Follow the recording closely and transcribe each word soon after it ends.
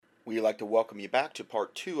We'd like to welcome you back to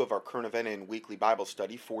part 2 of our current event and weekly Bible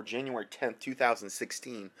study for January 10th,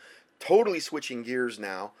 2016. Totally switching gears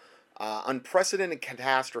now. Unprecedented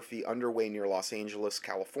catastrophe underway near Los Angeles,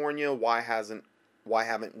 California. Why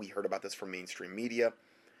haven't we heard about this from mainstream media?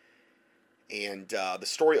 And the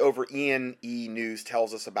story over E&E News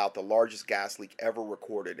tells us about the largest gas leak ever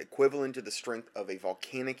recorded, equivalent to the strength of a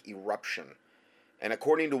volcanic eruption. And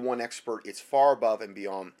according to one expert, it's far above and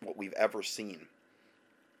beyond what we've ever seen.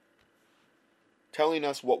 Telling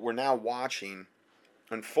us what we're now watching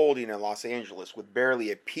unfolding in Los Angeles with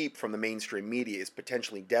barely a peep from the mainstream media is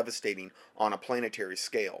potentially devastating on a planetary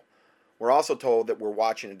scale. We're also told that we're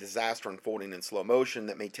watching a disaster unfolding in slow motion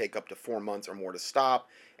that may take up to 4 months or more to stop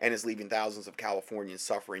and is leaving thousands of Californians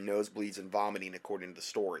suffering nosebleeds and vomiting, according to the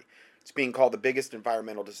story. It's being called the biggest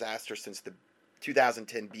environmental disaster since the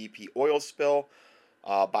 2010 BP oil spill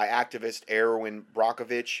by activist Erwin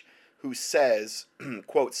Brockovich, who says,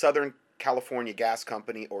 quote, Southern California Gas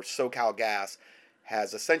Company, or SoCal Gas,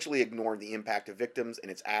 has essentially ignored the impact of victims,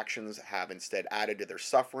 and its actions have instead added to their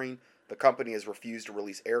suffering. The company has refused to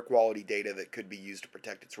release air quality data that could be used to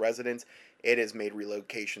protect its residents. It has made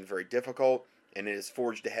relocation very difficult, and it has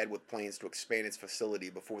forged ahead with plans to expand its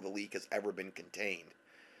facility before the leak has ever been contained.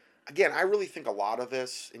 Again, I really think a lot of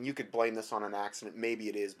this, and you could blame this on an accident, maybe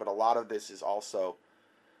it is, but a lot of this is also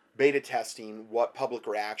beta testing what public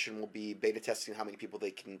reaction will be, beta testing how many people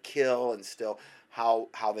they can kill, and still how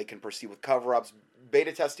they can proceed with cover-ups,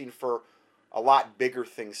 beta testing for a lot bigger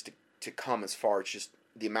things to come as far as just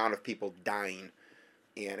the amount of people dying.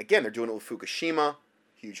 And again, they're doing it with Fukushima,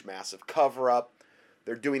 huge massive cover-up.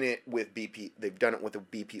 They're doing it with BP. They've done it with the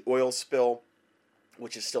BP oil spill,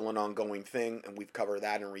 which is still an ongoing thing, and we've covered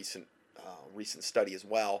that in recent study as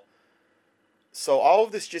well. So all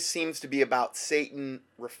of this just seems to be about Satan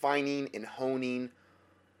refining and honing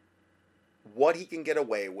what he can get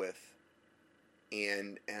away with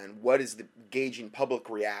and what is the gauging public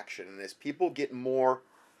reaction. And as people get more,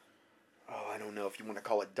 I don't know if you want to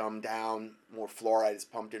call it dumbed down, more fluoride is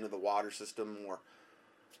pumped into the water system, more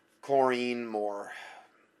chlorine, more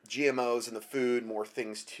GMOs in the food, more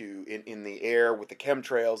things in the air with the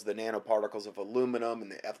chemtrails, the nanoparticles of aluminum and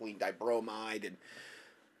the ethylene dibromide, and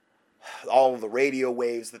all of the radio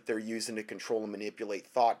waves that they're using to control and manipulate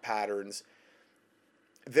thought patterns.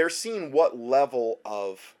 They're seeing what level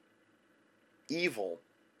of evil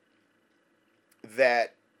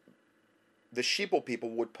that the sheeple people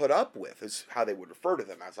would put up with, is how they would refer to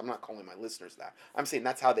them as. I'm not calling my listeners that. I'm saying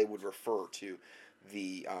that's how they would refer to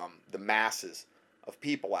the masses of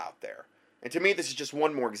people out there. And to me, this is just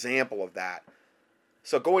one more example of that.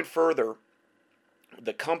 So going further,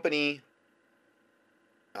 the company,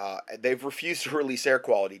 they've refused to release air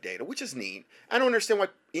quality data, which is neat. I don't understand why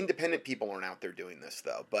independent people aren't out there doing this,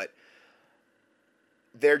 though. But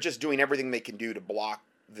they're just doing everything they can do to block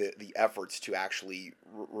the efforts to actually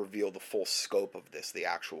reveal the full scope of this, the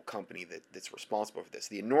actual company that's responsible for this.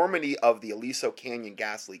 The enormity of the Aliso Canyon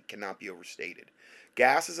gas leak cannot be overstated.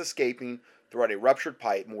 Gas is escaping throughout a ruptured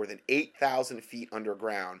pipe more than 8,000 feet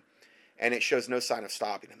underground, and it shows no sign of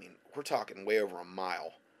stopping. I mean, we're talking way over a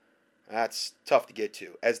mile. That's tough to get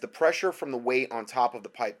to. As the pressure from the weight on top of the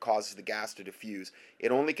pipe causes the gas to diffuse,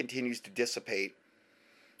 it only continues to dissipate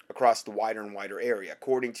across the wider and wider area.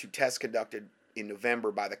 According to tests conducted in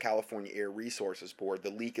November by the California Air Resources Board, the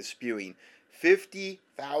leak is spewing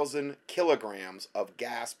 50,000 kilograms of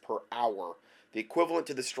gas per hour, the equivalent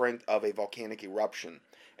to the strength of a volcanic eruption.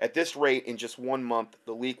 At this rate, in just 1 month,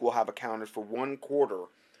 the leak will have accounted for 1/4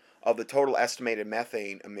 of the total estimated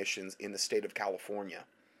methane emissions in the state of California.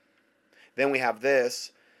 Then we have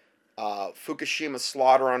this, Fukushima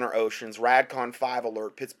slaughter on our oceans, Radcon 5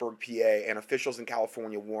 alert, Pittsburgh, PA, and officials in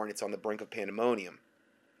California warn it's on the brink of pandemonium.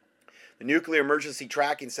 The Nuclear Emergency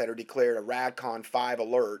Tracking Center declared a Radcon 5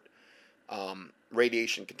 alert,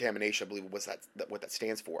 radiation contamination, I believe was what that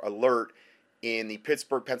stands for, alert in the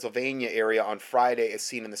Pittsburgh, Pennsylvania area on Friday, as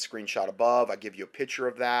seen in the screenshot above. I give you a picture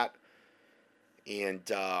of that. And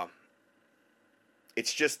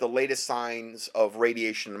it's just the latest signs of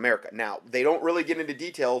radiation in America. Now, they don't really get into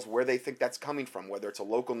details where they think that's coming from, whether it's a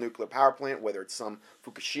local nuclear power plant, whether it's some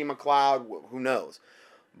Fukushima cloud, who knows.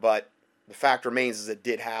 But the fact remains is it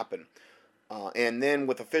did happen. And then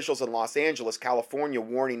with officials in Los Angeles, California,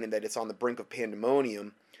 warning that it's on the brink of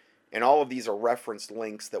pandemonium. And all of these are referenced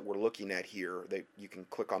links that we're looking at here. You can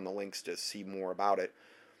click on the links to see more about it.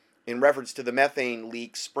 In reference to the methane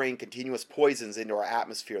leak spraying continuous poisons into our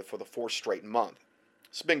atmosphere for the 4th straight month.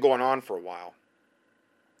 It's been going on for a while.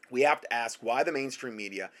 We have to ask why the mainstream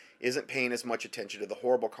media isn't paying as much attention to the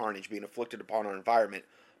horrible carnage being inflicted upon our environment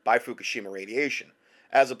by Fukushima radiation,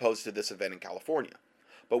 as opposed to this event in California.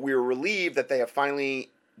 But we were relieved that they have finally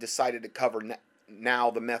decided to cover now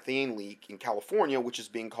the methane leak in California, which is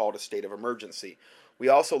being called a state of emergency. We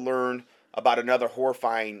also learned about another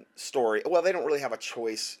horrifying story. Well, they don't really have a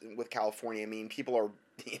choice with California. I mean, people are,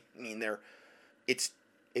 it's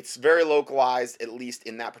it's very localized, at least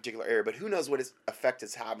in that particular area. But who knows what effect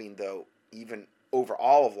it's having, though, even over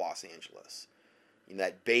all of Los Angeles, in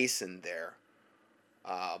that basin there.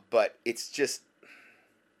 But it's just,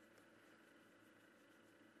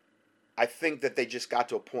 I think that they just got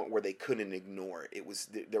to a point where they couldn't ignore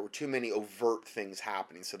it. There were too many overt things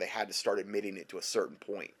happening, so they had to start admitting it to a certain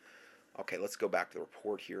point. Okay, let's go back to the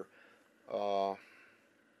report here.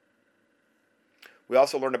 We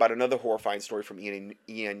also learned about another horrifying story from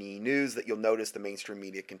E&E News that you'll notice the mainstream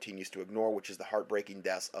media continues to ignore, which is the heartbreaking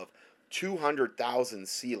deaths of 200,000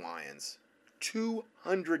 sea lions.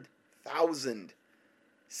 200,000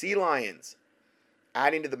 sea lions,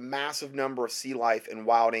 adding to the massive number of sea life and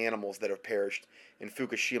wild animals that have perished in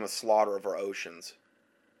Fukushima's slaughter of our oceans.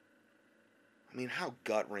 I mean, how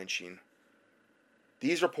gut-wrenching.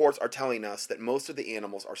 These reports are telling us that most of the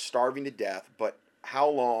animals are starving to death, but how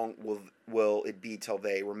long will it be till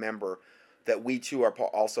they remember that we too are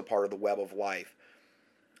also part of the web of life?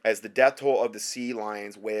 As the death toll of the sea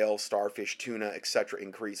lions, whales, starfish, tuna, etc.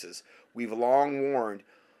 increases, we've long warned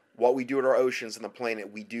what we do to our oceans and the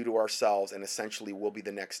planet we do to ourselves, and essentially will be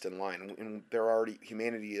the next in line. And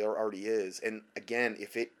humanity there already is. And again,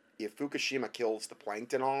 if Fukushima kills the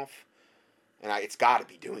plankton off, and it's got to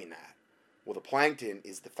be doing that. Well, the plankton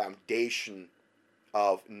is the foundation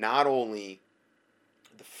of not only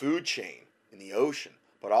the food chain in the ocean,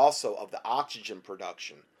 but also of the oxygen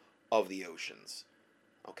production of the oceans.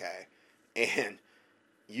 Okay? And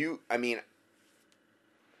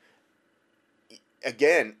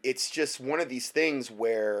again, it's just one of these things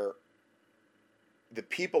where the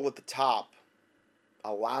people at the top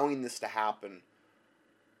allowing this to happen,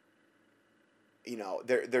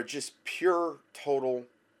 they're just pure, total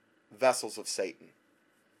vessels of Satan.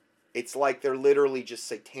 It's like they're literally just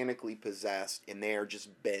satanically possessed, and they are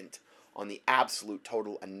just bent on the absolute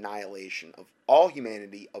total annihilation of all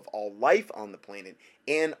humanity, of all life on the planet,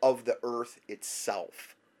 and of the earth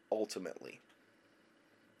itself, ultimately.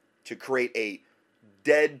 To create a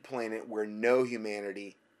dead planet where no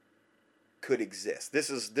humanity could exist. This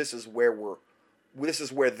is where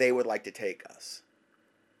they would like to take us.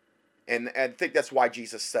 And I think that's why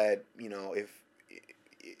Jesus said,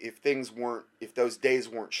 if those days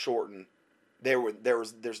weren't shortened,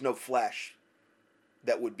 there's no flesh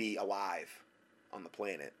that would be alive on the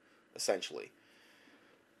planet, essentially.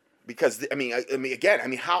 Because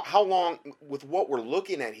how long, with what we're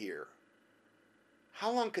looking at here, how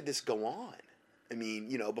long could this go on?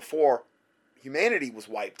 Before humanity was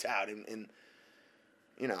wiped out and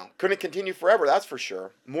couldn't continue forever, that's for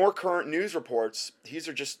sure. More current news reports, these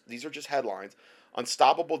are just headlines.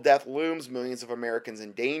 Unstoppable death looms, millions of Americans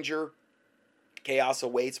in danger. Chaos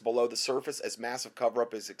awaits below the surface as massive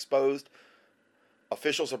cover-up is exposed.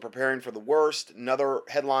 Officials are preparing for the worst. Another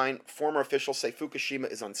headline, former officials say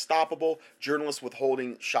Fukushima is unstoppable. Journalists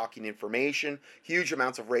withholding shocking information. Huge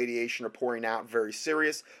amounts of radiation are pouring out, very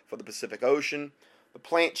serious for the Pacific Ocean. The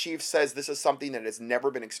plant chief says this is something that has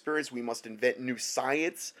never been experienced. We must invent new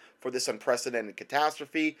science for this unprecedented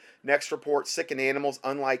catastrophe. Next report, sickened animals,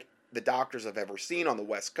 unlike the doctors have ever seen on the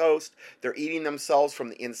West Coast. They're eating themselves from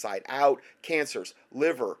the inside out. Cancers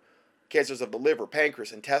of the liver,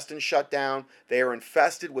 pancreas, intestines shut down. They are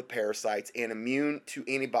infested with parasites and immune to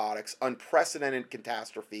antibiotics. Unprecedented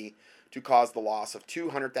catastrophe to cause the loss of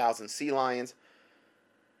 200,000 sea lions.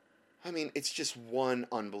 It's just one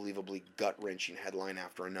unbelievably gut-wrenching headline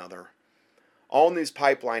after another. All News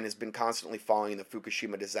Pipeline has been constantly following the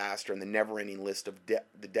Fukushima disaster and the never-ending list of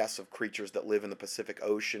the deaths of creatures that live in the Pacific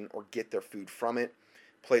Ocean or get their food from it.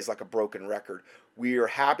 Plays like a broken record. We are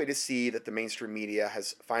happy to see that the mainstream media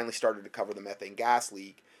has finally started to cover the methane gas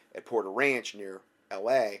leak at Porter Ranch near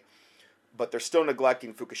LA, but they're still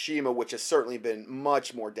neglecting Fukushima, which has certainly been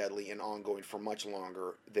much more deadly and ongoing for much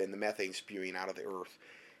longer than the methane spewing out of the earth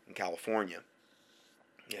in California.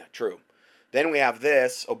 Yeah, true. Then we have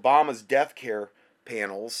this, Obama's death care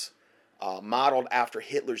panels modeled after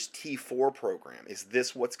Hitler's T4 program. Is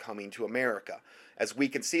this what's coming to America? As we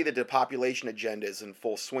can see, the depopulation agenda is in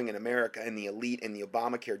full swing in America, and the elite and the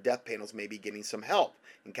Obamacare death panels may be getting some help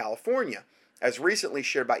in California. As recently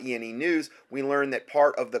shared by E&E News, we learned that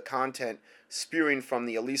part of the content spewing from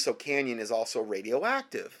the Aliso Canyon is also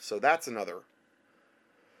radioactive. So that's another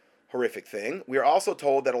horrific thing. We are also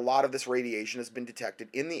told that a lot of this radiation has been detected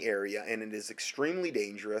in the area, and it is extremely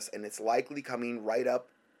dangerous, and it's likely coming right up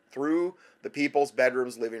through the people's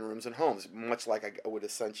bedrooms, living rooms, and homes, much like I would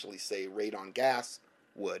essentially say radon gas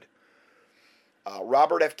would.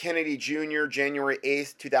 Robert F. Kennedy Jr., January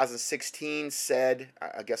 8th, 2016, said,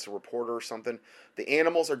 I guess a reporter or something, the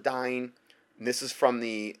animals are dying. And this is from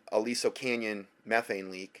the Aliso Canyon methane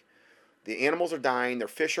leak. The animals are dying, their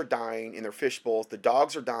fish are dying in their fish bowls, the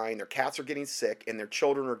dogs are dying, their cats are getting sick, and their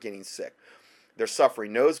children are getting sick. They're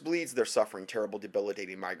suffering nosebleeds, they're suffering terrible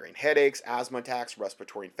debilitating migraine headaches, asthma attacks,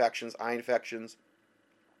 respiratory infections, eye infections,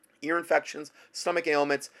 ear infections, stomach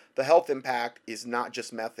ailments. The health impact is not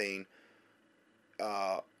just methane.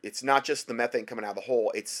 It's not just the methane coming out of the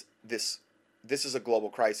hole. It's this is a global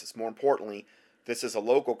crisis. More importantly, this is a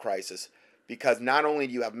local crisis because not only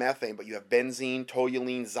do you have methane, but you have benzene,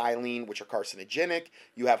 toluene, xylene, which are carcinogenic.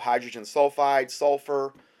 You have hydrogen sulfide,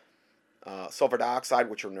 sulfur, sulfur dioxide,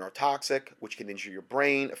 which are neurotoxic, which can injure your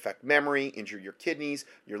brain, affect memory, injure your kidneys,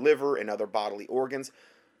 your liver, and other bodily organs.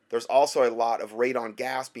 There's also a lot of radon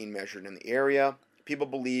gas being measured in the area. People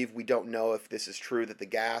believe, we don't know if this is true, that the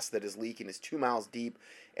gas that is leaking is 2 miles deep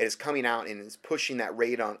and is coming out and is pushing that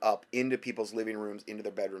radon up into people's living rooms, into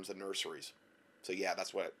their bedrooms and nurseries. So yeah,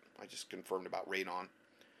 that's what I just confirmed about radon.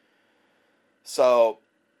 So,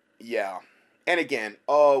 yeah. And again,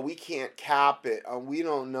 oh, we can't cap it. We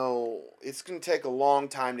don't know. It's going to take a long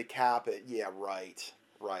time to cap it. Yeah, right.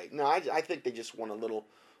 Right. No, I think they just want a little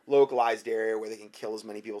localized area where they can kill as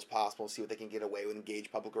many people as possible, see what they can get away with,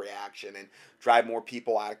 engage public reaction, and drive more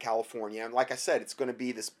people out of California. And like I said, it's going to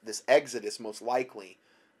be this exodus, most likely,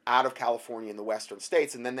 out of California and the western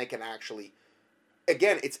states, and then they can actually,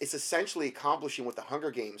 again, it's essentially accomplishing what the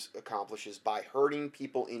Hunger Games accomplishes by herding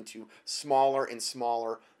people into smaller and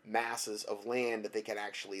smaller masses of land that they can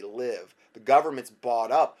actually live. The government's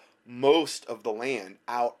bought up most of the land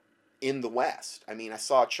out in the West. I mean, I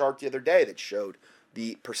saw a chart the other day that showed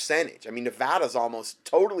the percentage. I mean, Nevada's almost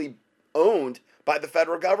totally owned by the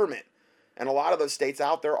federal government. And a lot of those states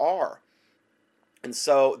out there are. And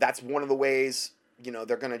so that's one of the ways,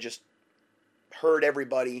 they're going to just herd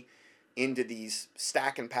everybody into these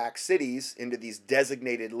stack and pack cities, into these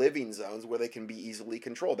designated living zones where they can be easily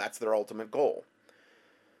controlled. That's their ultimate goal.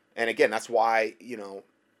 And again, that's why,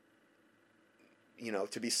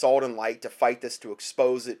 to be salt and light, to fight this, to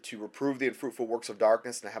expose it, to reprove the unfruitful works of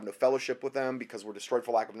darkness, and to have no fellowship with them because we're destroyed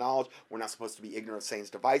for lack of knowledge. We're not supposed to be ignorant of Satan's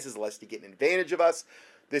devices lest he get an advantage of us.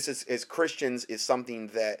 This is, as Christians, is something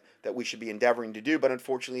that we should be endeavoring to do, but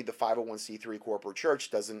unfortunately the 501c3 corporate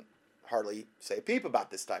church doesn't hardly say a peep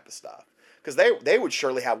about this type of stuff. Because they would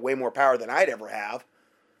surely have way more power than I'd ever have.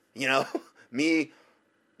 Me,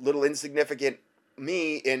 little insignificant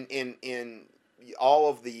me in all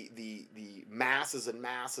of the masses and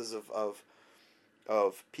masses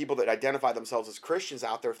of people that identify themselves as Christians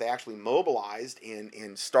out there, if they actually mobilized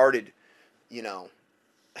and started,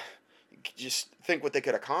 just think what they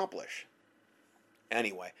could accomplish.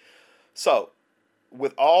 Anyway, so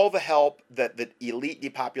with all the help that the elite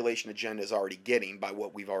depopulation agenda is already getting by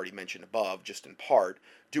what we've already mentioned above, just in part,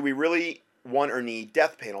 do we really want or need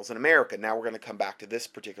death panels in America? Now we're going to come back to this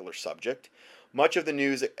particular subject. Much of the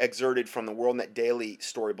news exerted from the WorldNet Daily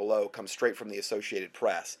story below comes straight from the Associated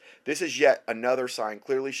Press. This is yet another sign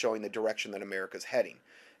clearly showing the direction that America is heading.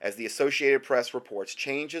 As the Associated Press reports,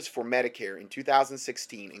 changes for Medicare in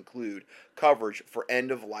 2016 include coverage for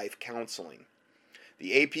end-of-life counseling.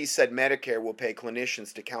 The AP said Medicare will pay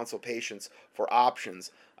clinicians to counsel patients for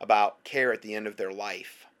options about care at the end of their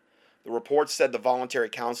life. The report said the voluntary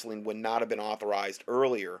counseling would not have been authorized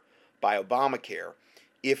earlier by Obamacare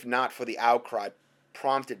if not for the outcry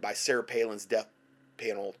prompted by Sarah Palin's death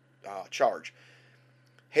panel charge.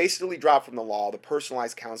 Hastily dropped from the law, the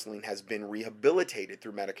personalized counseling has been rehabilitated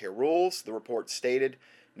through Medicare rules, the report stated.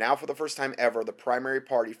 Now, for the first time ever, the primary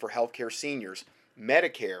party for healthcare seniors,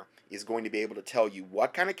 Medicare, is going to be able to tell you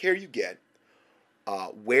what kind of care you get,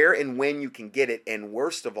 where and when you can get it, and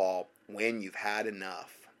worst of all, when you've had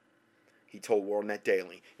enough, he told WorldNet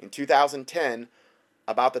Daily. In 2010,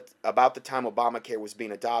 about the time Obamacare was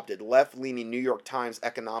being adopted, left-leaning New York Times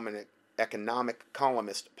economic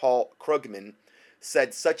columnist Paul Krugman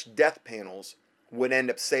said such death panels would end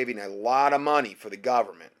up saving a lot of money for the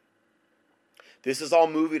government. This is all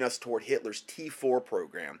moving us toward Hitler's T4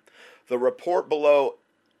 program. The report below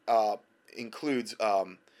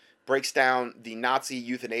breaks down the Nazi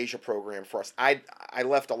euthanasia program for us. I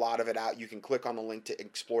left a lot of it out. You can click on the link to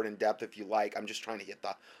explore it in depth if you like. I'm just trying to hit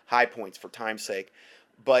the high points for time's sake.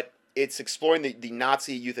 But it's exploring the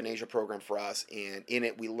Nazi euthanasia program for us, and in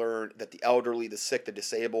it we learn that the elderly, the sick, the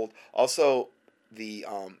disabled, also the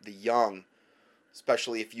young,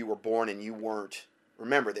 especially if you were born and you weren't.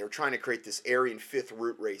 Remember, they were trying to create this Aryan fifth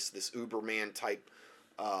root race, this Uberman type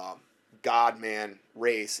God-man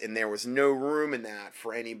race, and there was no room in that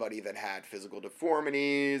for anybody that had physical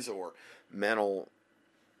deformities or mental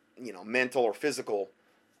or physical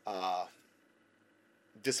uh,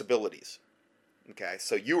 disabilities. Okay,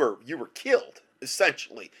 so you were killed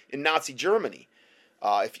essentially in Nazi Germany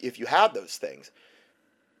if you had those things.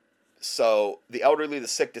 So the elderly, the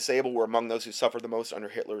sick, disabled were among those who suffered the most under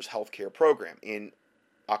Hitler's healthcare program. In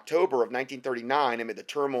October of 1939, amid the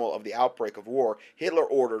turmoil of the outbreak of war, Hitler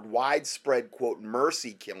ordered widespread, quote,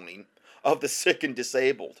 mercy killing of the sick and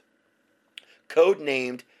disabled.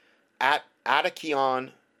 Codenamed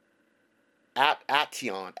Ation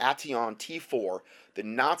T4, the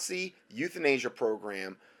Nazi euthanasia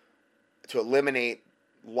program to eliminate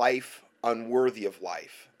life unworthy of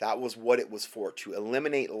life. That was what it was for, to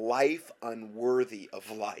eliminate life unworthy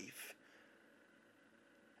of life.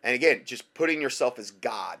 And again, just putting yourself as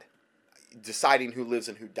God, deciding who lives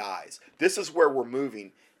and who dies. This is where we're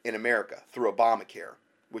moving in America through Obamacare,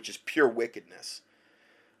 which is pure wickedness.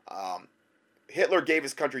 Hitler gave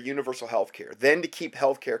his country universal health care. Then, to keep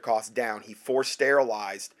health care costs down, he forced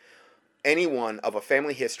sterilized anyone of a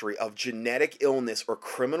family history of genetic illness or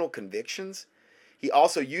criminal convictions. He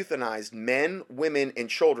also euthanized men, women, and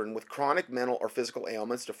children with chronic mental or physical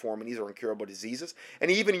ailments, deformities, or incurable diseases.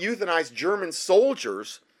 And he even euthanized German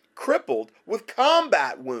soldiers crippled with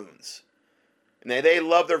combat wounds. And they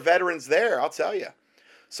love their veterans there, I'll tell you.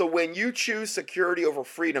 So when you choose security over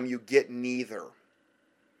freedom, you get neither,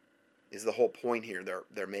 is the whole point here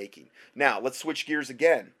they're making. Now, let's switch gears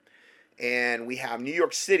again. And we have New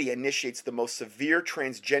York City initiates the most severe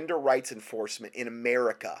transgender rights enforcement in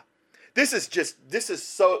America. This is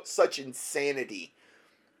such insanity.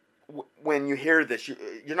 When you hear this,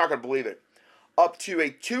 you're not going to believe it. Up to a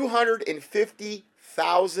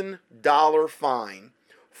 $250,000 fine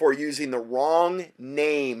for using the wrong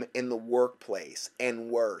name in the workplace, and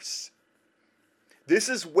worse. This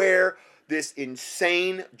is where this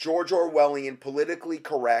insane George Orwellian, politically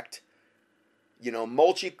correct,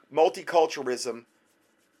 multiculturalism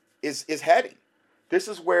is heading. This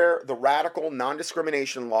is where the radical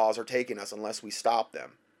non-discrimination laws are taking us unless we stop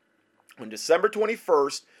them. On December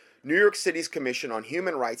 21st, New York City's Commission on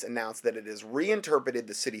Human Rights announced that it has reinterpreted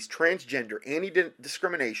the city's transgender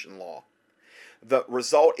anti-discrimination law. The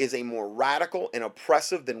result is a more radical and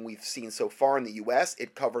oppressive than we've seen so far in the U.S.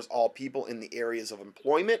 It covers all people in the areas of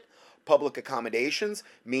employment, public accommodations,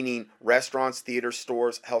 meaning restaurants, theaters,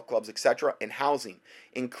 stores, health clubs, etc., and housing.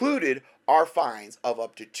 Included are fines of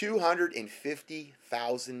up to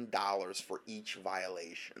 $250,000 for each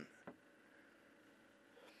violation.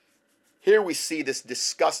 Here we see this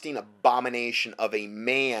disgusting abomination of a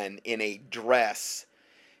man in a dress.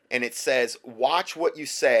 And it says, watch what you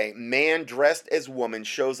say. Man dressed as woman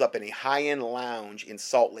shows up in a high-end lounge in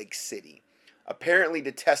Salt Lake City, apparently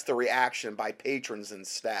to test the reaction by patrons and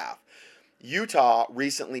staff. Utah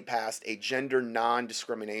recently passed a gender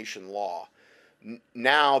non-discrimination law.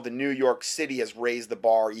 Now the New York City has raised the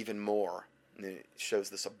bar even more. And it shows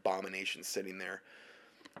this abomination sitting there.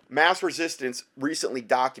 Mass Resistance recently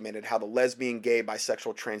documented how the lesbian, gay,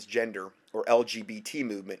 bisexual, transgender, or LGBT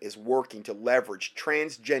movement is working to leverage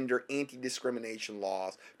transgender anti-discrimination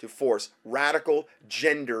laws to force radical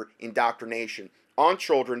gender indoctrination on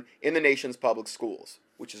children in the nation's public schools,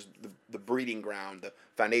 which is the breeding ground, the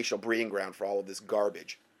foundational breeding ground for all of this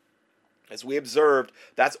garbage. As we observed,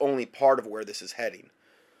 that's only part of where this is heading.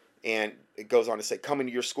 And it goes on to say, coming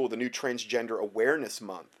to your school, the new Transgender Awareness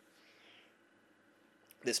Month.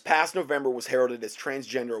 This past November was heralded as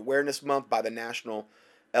Transgender Awareness Month by the National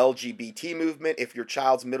LGBT Movement. If your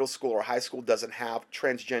child's middle school or high school doesn't have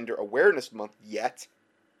Transgender Awareness Month yet,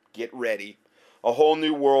 get ready. A whole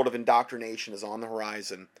new world of indoctrination is on the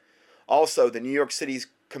horizon. Also, the New York City's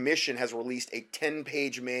Commission has released a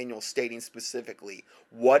 10-page manual stating specifically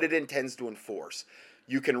what it intends to enforce.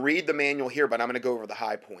 You can read the manual here, but I'm going to go over the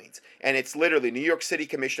high points. And it's literally New York City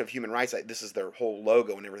Commission of Human Rights. This is their whole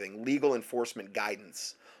logo and everything. Legal enforcement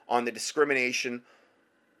guidance on the discrimination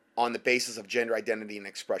on the basis of gender identity and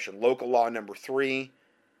expression. Local law number 3.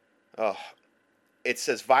 It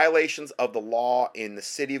says violations of the law in the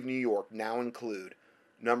city of New York now include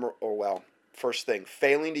first thing,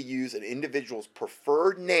 failing to use an individual's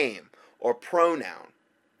preferred name or pronoun,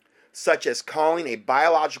 such as calling a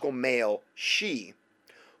biological male she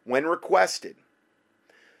when requested.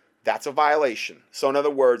 That's a violation. So in other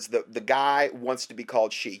words, the guy wants to be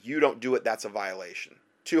called she. You don't do it, that's a violation.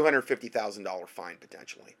 $250,000 fine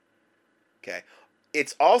potentially. Okay.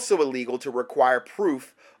 It's also illegal to require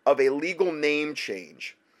proof of a legal name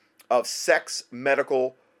change of sex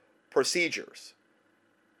medical procedures.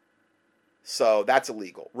 So that's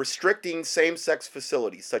illegal. Restricting same-sex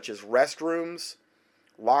facilities such as restrooms,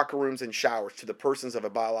 locker rooms, and showers to the persons of a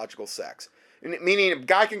biological sex. Meaning a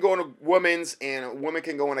guy can go in a woman's and a woman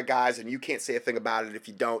can go in a guy's, and you can't say a thing about it if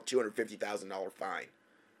you don't. $250,000 fine.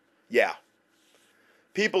 Yeah.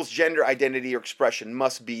 People's gender identity or expression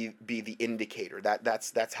must be the indicator.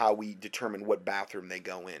 That's how we determine what bathroom they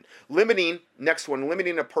go in. Next one,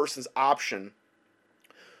 limiting a person's option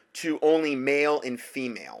to only male and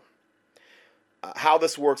female. How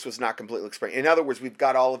this works was not completely explained. In other words, we've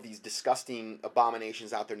got all of these disgusting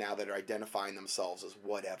abominations out there now that are identifying themselves as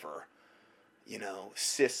whatever,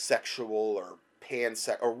 cissexual or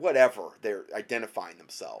pansexual or whatever they're identifying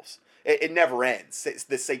themselves. It never ends. It's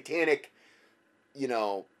the satanic,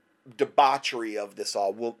 debauchery of this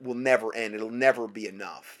all will never end. It'll never be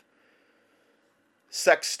enough.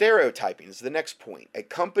 Sex stereotyping is the next point. A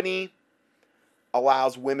company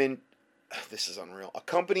allows women, this is unreal, a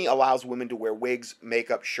company allows women to wear wigs,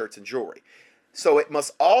 makeup, shirts, and jewelry. So it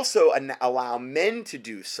must also allow men to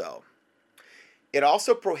do so. It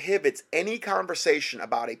also prohibits any conversation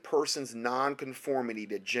about a person's nonconformity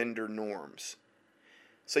to gender norms.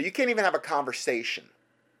 So you can't even have a conversation,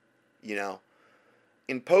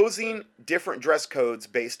 Imposing different dress codes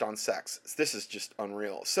based on sex. This is just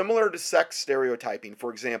unreal. Similar to sex stereotyping,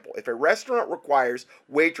 for example, if a restaurant requires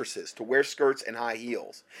waitresses to wear skirts and high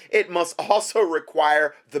heels, it must also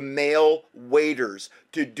require the male waiters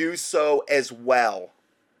to do so as well.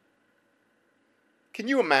 Can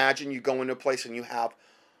you imagine you go into a place and you have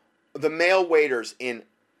the male waiters in,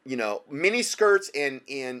 mini skirts and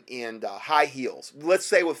high heels? Let's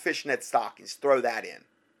say with fishnet stockings. Throw that in.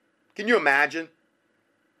 Can you imagine?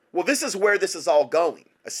 Well, this is where this is all going,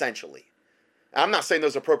 essentially. I'm not saying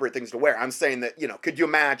those are appropriate things to wear. I'm saying that, could you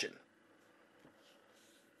imagine?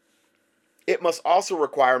 It must also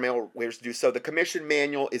require male waiters to do so. The commission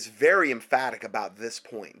manual is very emphatic about this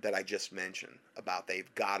point that I just mentioned, about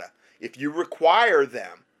they've got to, if you require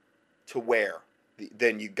them to wear,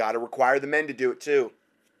 then you got to require the men to do it too.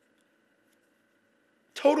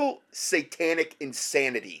 Total satanic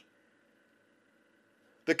insanity.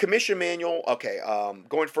 The commission manual,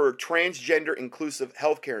 going for transgender inclusive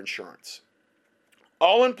healthcare insurance.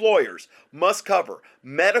 All employers must cover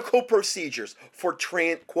medical procedures for,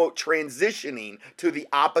 quote, transitioning to the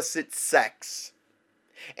opposite sex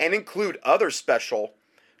and include other special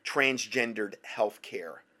transgendered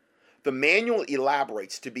healthcare. The manual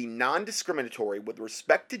elaborates to be non-discriminatory with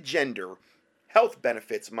respect to gender. Health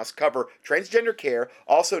benefits must cover transgender care,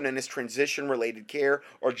 also known as transition-related care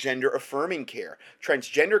or gender-affirming care.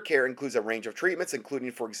 Transgender care includes a range of treatments,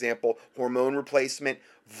 including, for example, hormone replacement,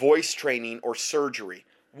 voice training, or surgery.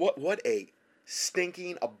 What a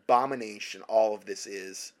stinking abomination all of this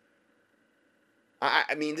is.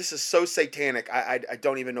 I mean, this is so satanic, I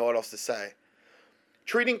don't even know what else to say.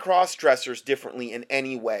 Treating cross-dressers differently in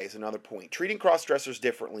any way is another point. Treating cross-dressers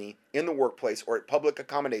differently in the workplace or at public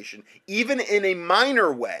accommodation, even in a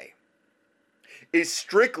minor way, is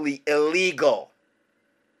strictly illegal.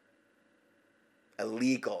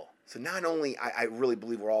 Illegal. So not only, I really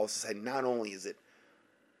believe we're all saying, not only is it,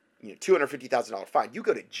 $250,000 fine, you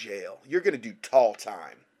go to jail. You're going to do tall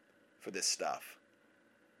time for this stuff,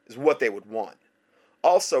 is what they would want.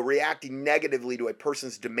 Also, reacting negatively to a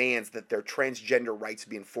person's demands that their transgender rights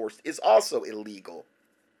be enforced is also illegal.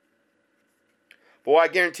 Boy, I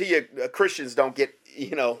guarantee you, Christians don't get,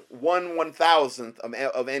 1/1000th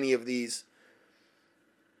of any of these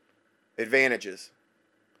advantages.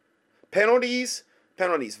 Penalties.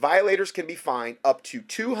 Violators can be fined up to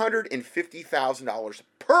 $250,000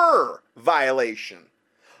 per violation.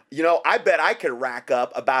 I bet I could rack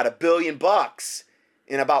up about $1 billion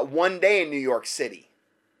in about one day in New York City.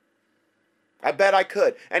 I bet I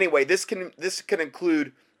could. Anyway, this can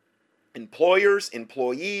include employers,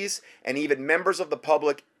 employees, and even members of the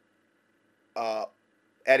public at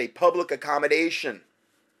a public accommodation.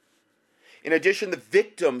 In addition, the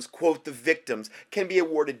victims, quote, the victims, can be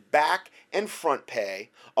awarded back and front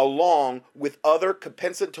pay along with other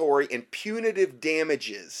compensatory and punitive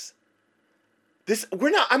damages.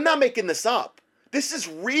 I'm not making this up. This is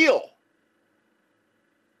real.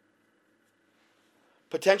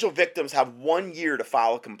 Potential victims have 1 year to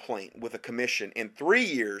file a complaint with a commission and 3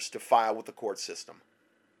 years to file with the court system.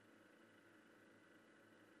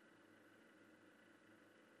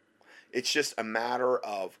 It's just a matter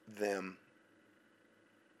of them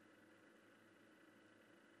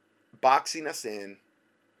boxing us in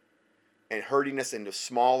and herding us into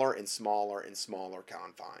smaller and smaller and smaller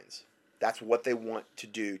confines. That's what they want to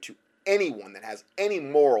do to anyone that has any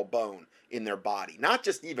moral bone in their body. Not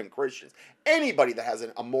just even Christians. Anybody that has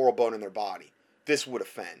a moral bone in their body, this would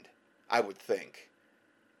offend. I would think.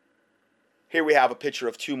 Here we have a picture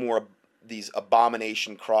of two more of these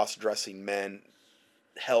abomination cross-dressing men,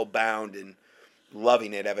 hell-bound and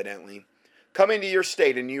loving it, evidently. Coming to your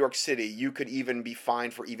state in New York City, you could even be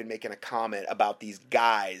fined for even making a comment about these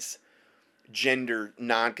guys' gender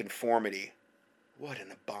nonconformity. What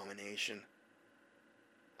an abomination.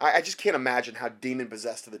 I just can't imagine how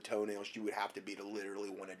demon-possessed to the toenails you would have to be to literally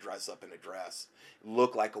want to dress up in a dress,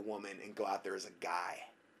 look like a woman, and go out there as a guy.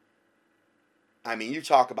 I mean, you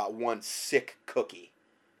talk about one sick cookie,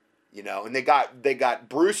 you know. And they got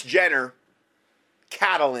Bruce Jenner,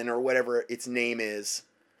 Catalan or whatever its name is,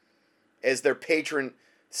 as their patron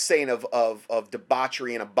saint of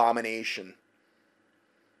debauchery and abomination.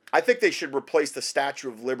 I think they should replace the Statue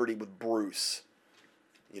of Liberty with Bruce,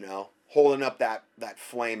 you know, holding up that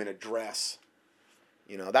flame in a dress.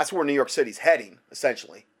 You know, that's where New York City's heading,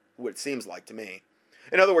 essentially, what it seems like to me.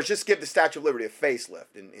 In other words, just give the Statue of Liberty a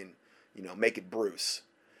facelift and you know, make it Bruce.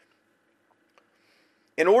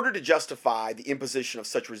 In order to justify the imposition of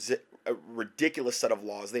such a ridiculous set of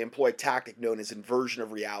laws, they employ a tactic known as inversion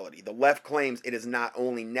of reality. The left claims it is not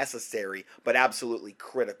only necessary, but absolutely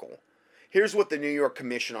critical. Here's what the New York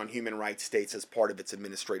Commission on Human Rights states as part of its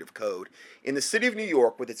administrative code. In the city of New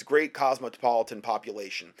York, with its great cosmopolitan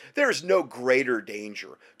population, there is no greater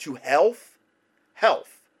danger to health,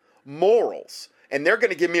 morals, and they're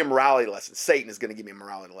going to give me a morality lesson. Satan is going to give me a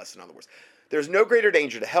morality lesson, in other words. There's no greater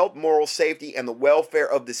danger to health, moral, safety, and the welfare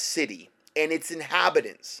of the city and its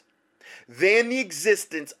inhabitants than the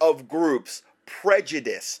existence of groups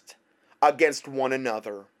prejudiced against one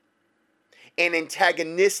another and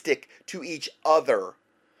antagonistic to each other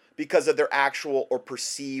because of their actual or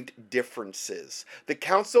perceived differences. The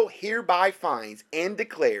council hereby finds and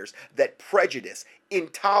declares that prejudice,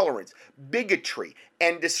 intolerance, bigotry,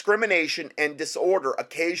 and discrimination and disorder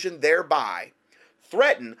occasioned thereby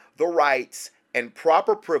threaten the rights and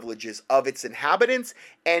proper privileges of its inhabitants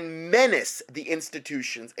and menace the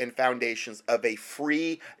institutions and foundations of a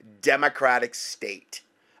free democratic state.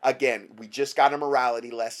 Again, we just got a morality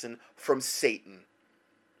lesson from Satan.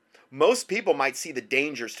 Most people might see the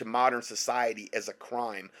dangers to modern society as a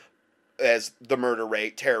crime, as the murder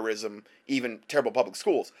rate, terrorism, even terrible public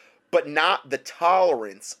schools, but not the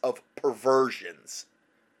tolerance of perversions.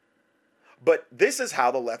 But this is how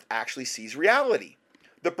the left actually sees reality.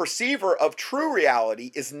 The perceiver of true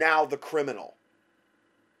reality is now the criminal.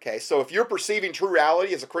 Okay, so if you're perceiving true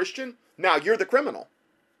reality as a Christian, now you're the criminal.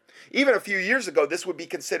 Even a few years ago, this would be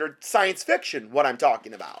considered science fiction, what I'm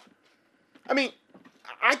talking about. I mean,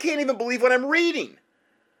 I can't even believe what I'm reading.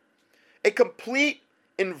 A complete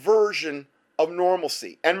inversion of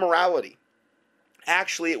normalcy and morality.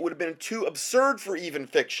 Actually, it would have been too absurd for even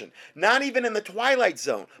fiction. Not even in the Twilight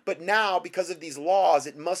Zone. But now, because of these laws,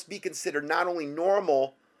 it must be considered not only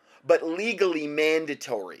normal, but legally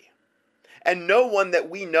mandatory. And no one that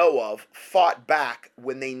we know of fought back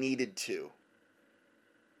when they needed to.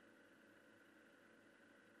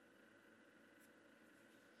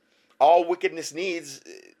 All that wickedness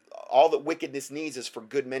needs is for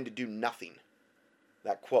good men to do nothing.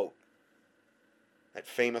 That quote. That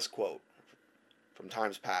famous quote from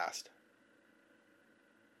times past.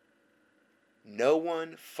 No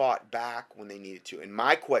one fought back when they needed to. And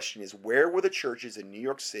my question is, where were the churches in New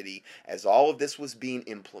York City as all of this was being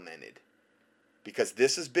implemented? Because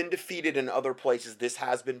this has been defeated in other places. This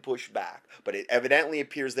has been pushed back. But it evidently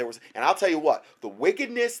appears there was... And I'll tell you what, the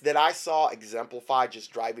wickedness that I saw exemplified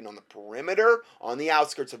just driving on the perimeter, on the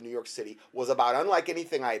outskirts of New York City, was about unlike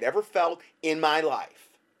anything I had ever felt in my life.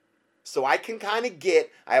 So I can kind of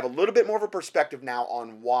I have a little bit more of a perspective now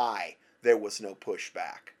on why there was no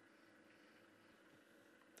pushback.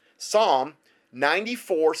 Psalm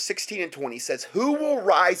 94, 16 and 20 says, "Who will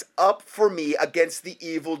rise up for me against the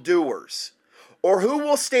evildoers? Or who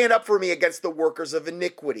will stand up for me against the workers of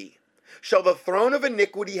iniquity? Shall the throne of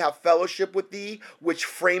iniquity have fellowship with thee, which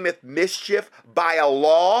frameth mischief by a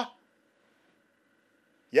law?"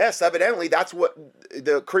 Yes, evidently that's what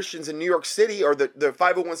the Christians in New York City, or the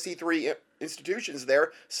 501c3 institutions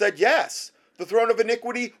there, said. Yes, the throne of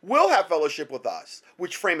iniquity will have fellowship with us,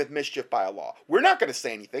 which frameth mischief by a law. We're not going to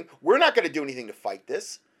say anything. We're not going to do anything to fight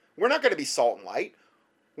this. We're not going to be salt and light.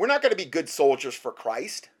 We're not going to be good soldiers for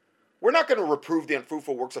Christ. We're not going to reprove the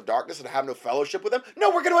unfruitful works of darkness and have no fellowship with them. No,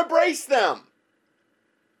 we're going to embrace them.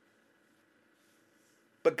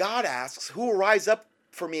 But God asks, who will rise up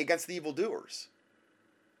for me against the evildoers?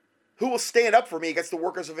 Who will stand up for me against the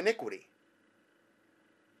workers of iniquity?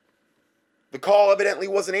 The call evidently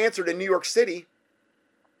wasn't answered in New York City.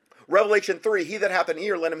 Revelation 3, he that hath an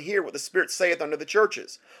ear, let him hear what the Spirit saith unto the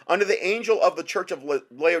churches. Unto the angel of the church of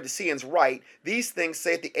Laodiceans write, these things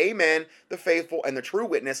saith the Amen, the faithful, and the true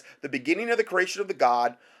witness, the beginning of the creation of the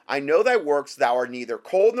God. I know thy works, thou art neither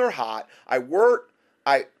cold nor hot. I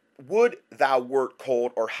would thou wert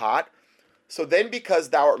cold or hot. So then, because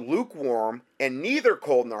thou art lukewarm, and neither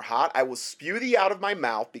cold nor hot, I will spew thee out of my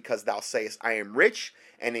mouth, because thou sayest, I am rich,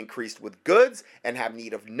 and increased with goods, and have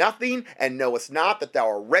need of nothing, and knowest not that thou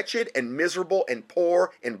art wretched, and miserable, and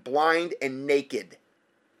poor, and blind, and naked.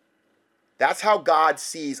 That's how God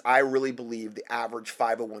sees, I really believe, the average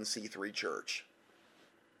 501c3 church.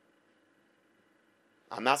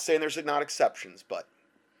 I'm not saying there's not exceptions, but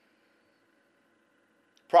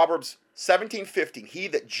Proverbs 17:15, he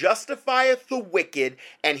that justifieth the wicked,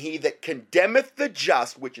 and he that condemneth the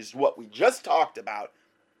just, which is what we just talked about,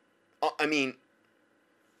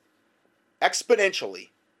 exponentially,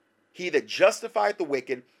 he that justifieth the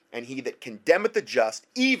wicked, and he that condemneth the just,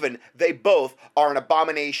 even they both are an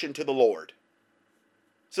abomination to the Lord.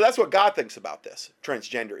 So that's what God thinks about this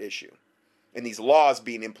transgender issue, and these laws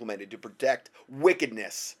being implemented to protect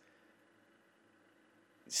wickedness,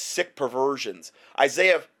 sick perversions.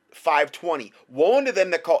 Isaiah 5:20, woe unto them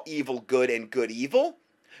that call evil good and good evil,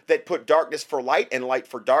 that put darkness for light and light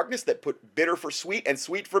for darkness, that put bitter for sweet and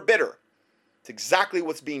sweet for bitter. It's exactly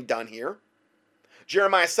what's being done here.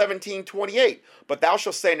 Jeremiah 17:28, but thou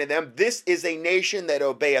shalt say unto them, this is a nation that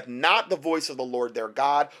obeyeth not the voice of the Lord their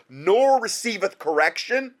God, nor receiveth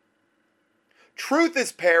correction. Truth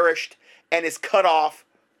is perished and is cut off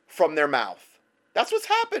from their mouth. That's what's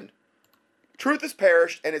happened. Truth is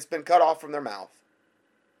perished and it's been cut off from their mouth.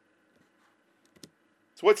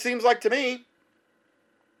 It's what it seems like to me.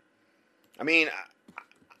 I mean,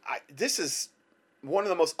 this is one of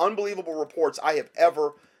the most unbelievable reports I have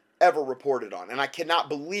ever reported on. And I cannot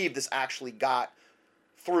believe this actually got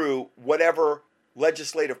through whatever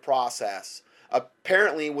legislative process,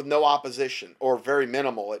 apparently with no opposition, or very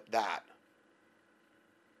minimal at that.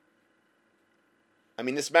 I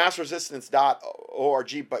mean, this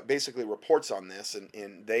massresistance.org basically reports on this,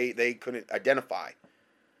 and they couldn't identify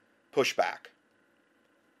pushback.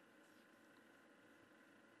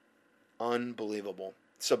 Unbelievable.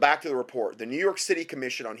 So back to the report. The New York City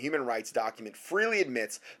Commission on Human Rights document freely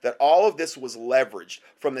admits that all of this was leveraged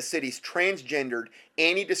from the city's transgendered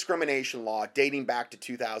anti-discrimination law dating back to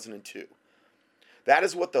 2002. That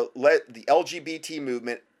is what the LGBT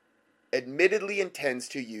movement admittedly intends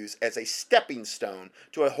to use as a stepping stone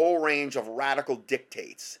to a whole range of radical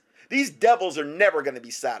dictates. These devils are never going to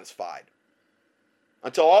be satisfied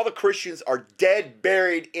until all the Christians are dead,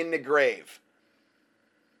 buried in the grave.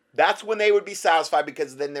 That's when they would be satisfied,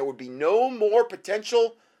 because then there would be no more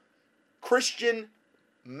potential Christian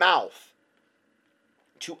mouth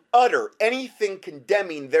to utter anything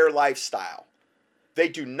condemning their lifestyle. They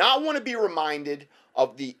do not want to be reminded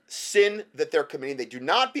of the sin that they're committing. They do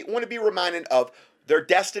not want to be reminded of their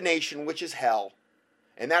destination, which is hell.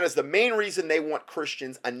 And that is the main reason they want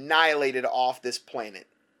Christians annihilated off this planet.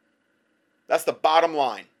 That's the bottom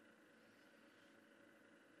line.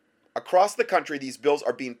 Across the country, these bills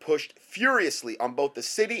are being pushed furiously on both the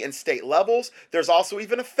city and state levels. There's also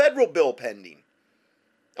even a federal bill pending.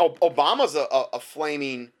 Obama's a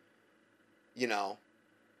flaming,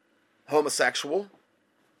 homosexual.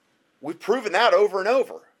 We've proven that over and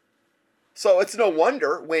over. So it's no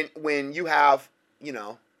wonder when you have,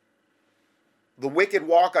 the wicked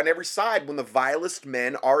walk on every side when the vilest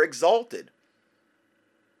men are exalted.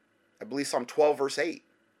 I believe Psalm 12, verse 8.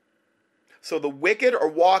 So the wicked are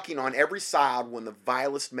walking on every side when the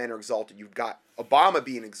vilest men are exalted. You've got Obama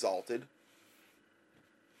being exalted,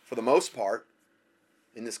 for the most part,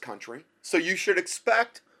 in this country. So you should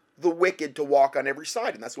expect the wicked to walk on every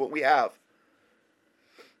side, and that's what we have.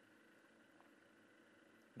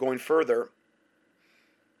 Going further,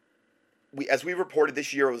 as we reported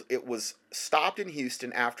this year, it was stopped in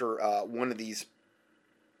Houston after one of these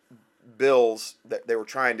bills that they were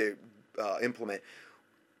trying to implement.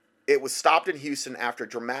 It was stopped in Houston after a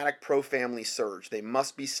dramatic pro-family surge. They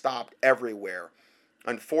must be stopped everywhere.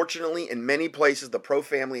 Unfortunately, in many places, the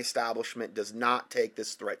pro-family establishment does not take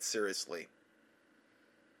this threat seriously.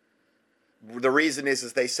 The reason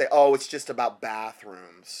is they say, it's just about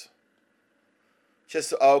bathrooms.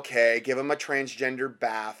 Just, okay, give them a transgender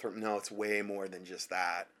bathroom. No, it's way more than just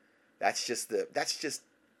that. That's just the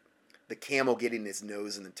camel getting his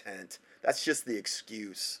nose in the tent. That's just the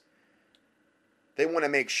excuse. They want to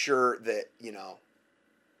make sure that,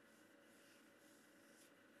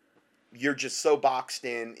 you're just so boxed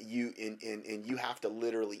in, and you have to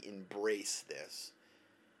literally embrace this,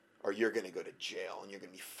 or you're going to go to jail and you're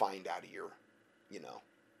going to be fined out of your,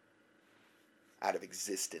 out of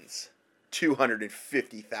existence.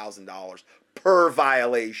 $250,000 per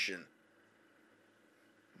violation.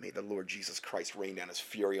 May the Lord Jesus Christ rain down his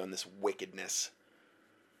fury on this wickedness.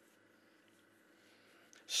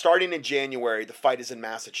 Starting in January, the fight is in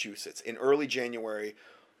Massachusetts. In early January,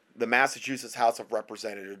 the Massachusetts House of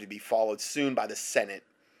Representatives, to be followed soon by the Senate,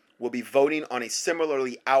 will be voting on a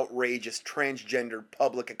similarly outrageous transgender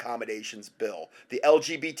public accommodations bill. The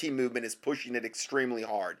LGBT movement is pushing it extremely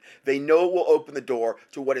hard. They know it will open the door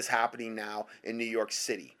to what is happening now in New York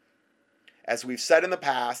City. As we've said in the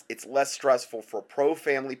past, it's less stressful for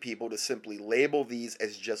pro-family people to simply label these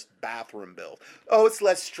as just bathroom bills. Oh, it's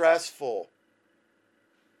less stressful.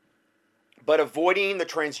 But avoiding the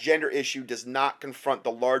transgender issue does not confront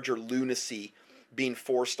the larger lunacy being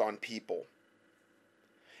forced on people,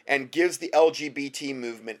 and gives the LGBT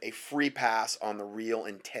movement a free pass on the real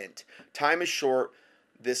intent. Time is short.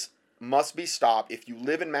 This must be stopped. If you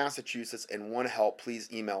live in Massachusetts and want help, please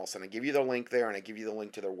email us. And I give you the link there, and I give you the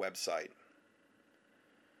link to their website.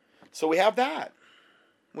 So we have that,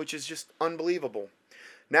 which is just unbelievable.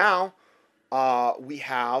 Now, we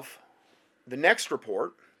have the next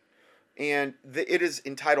report, and it is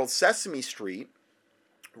entitled Sesame Street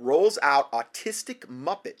Rolls Out Autistic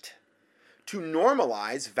Muppet to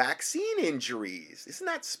Normalize Vaccine Injuries. Isn't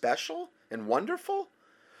that special and wonderful?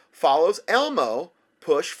 Follows Elmo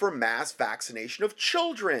push for mass vaccination of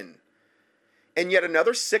children. And yet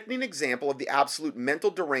another sickening example of the absolute mental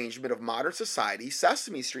derangement of modern society,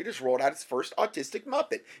 Sesame Street has rolled out its first autistic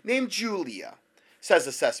Muppet, named Julia. Says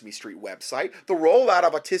the Sesame Street website, the rollout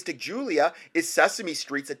of Autistic Julia is Sesame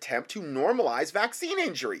Street's attempt to normalize vaccine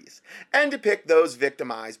injuries and depict those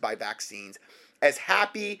victimized by vaccines as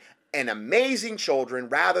happy and amazing children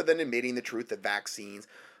rather than admitting the truth that vaccines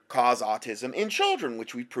cause autism in children,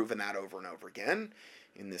 which we've proven that over and over again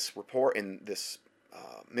in this report, in this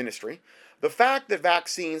ministry. The fact that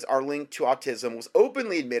vaccines are linked to autism was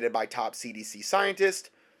openly admitted by top CDC scientist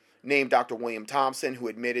named Dr. William Thompson, who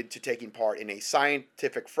admitted to taking part in a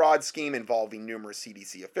scientific fraud scheme involving numerous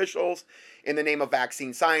CDC officials. In the name of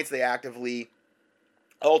vaccine science, they actively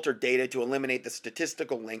altered data to eliminate the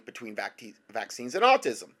statistical link between vaccines and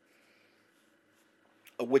autism.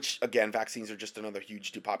 Which, again, vaccines are just another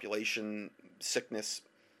huge depopulation, sickness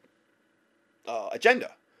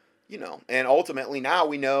agenda. You know, and ultimately now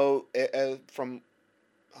we know from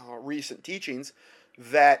recent teachings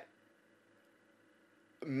that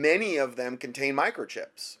many of them contain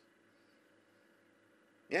microchips.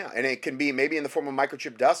 Yeah, and it can be maybe in the form of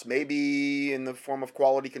microchip dust, maybe in the form of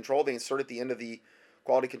quality control. They insert at the end of the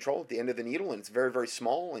quality control, at the end of the needle, and it's very, very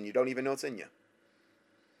small, and you don't even know it's in you.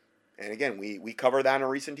 And again, we cover that in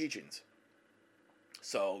recent teachings.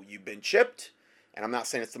 So you've been chipped, and I'm not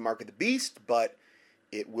saying it's the mark of the beast, but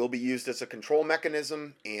it will be used as a control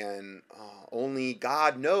mechanism, and only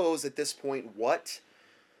God knows at this point what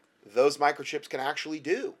those microchips can actually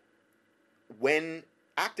do when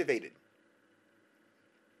activated.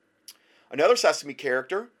 Another Sesame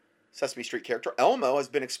Street character, Elmo, has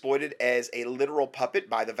been exploited as a literal puppet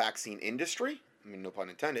by the vaccine industry, I mean, no pun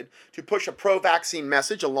intended, to push a pro-vaccine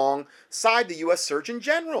message alongside the U.S. Surgeon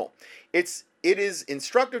General. It is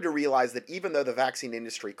instructive to realize that even though the vaccine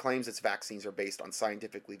industry claims its vaccines are based on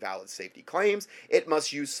scientifically valid safety claims, it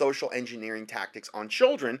must use social engineering tactics on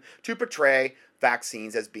children to portray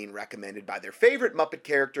vaccines as being recommended by their favorite Muppet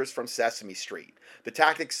characters from Sesame Street. The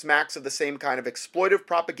tactic smacks of the same kind of exploitive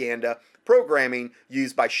propaganda programming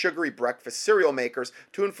used by sugary breakfast cereal makers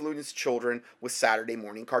to influence children with Saturday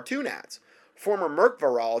morning cartoon ads. Former Merck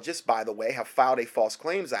virologists, by the way, have filed a False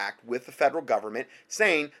Claims Act with the federal government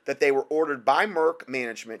saying that they were ordered by Merck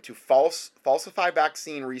management to falsify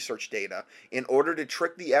vaccine research data in order to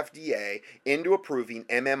trick the FDA into approving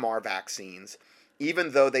MMR vaccines,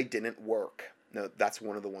 even though they didn't work. Now, that's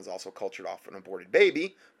one of the ones also cultured off an aborted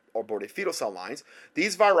baby, or aborted fetal cell lines.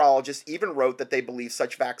 These virologists even wrote that they believe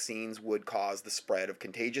such vaccines would cause the spread of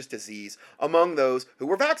contagious disease among those who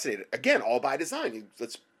were vaccinated. Again, all by design.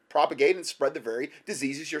 Let's propagate and spread the very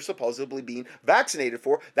diseases you're supposedly being vaccinated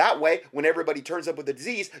for. That way, when everybody turns up with a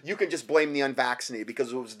disease, you can just blame the unvaccinated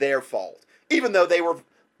because it was their fault. Even though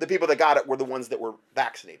the people that got it were the ones that were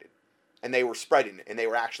vaccinated. And they were spreading it. And they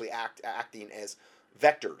were actually acting as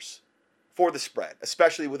vectors for the spread,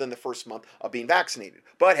 especially within the first month of being vaccinated.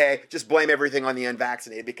 But hey, just blame everything on the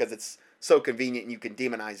unvaccinated because it's so convenient and you can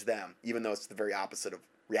demonize them, even though it's the very opposite of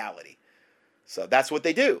reality. So that's what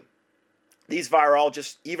they do. These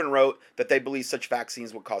virologists even wrote that they believe such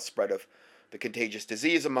vaccines would cause spread of the contagious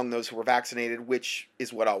disease among those who were vaccinated, which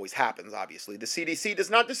is what always happens, obviously. The CDC does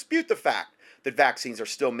not dispute the fact that vaccines are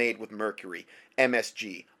still made with mercury,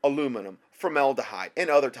 MSG, aluminum, formaldehyde, and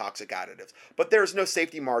other toxic additives, but there is no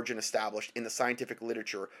safety margin established in the scientific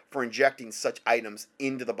literature for injecting such items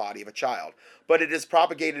into the body of a child. But it is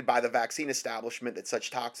propagated by the vaccine establishment that such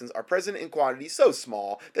toxins are present in quantities so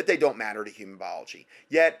small that they don't matter to human biology.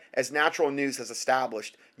 Yet, as Natural News has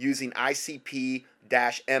established, using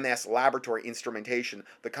ICP-MS laboratory instrumentation,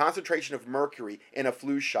 the concentration of mercury in a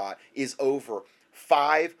flu shot is over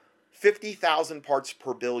 50,000 parts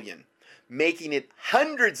per billion, making it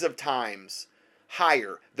hundreds of times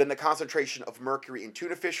higher than the concentration of mercury in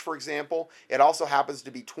tuna fish, for example. It also happens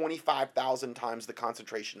to be 25,000 times the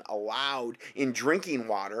concentration allowed in drinking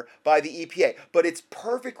water by the EPA. But it's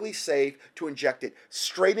perfectly safe to inject it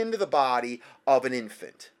straight into the body of an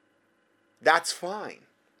infant. That's fine.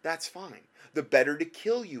 That's fine. The better to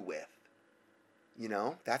kill you with. You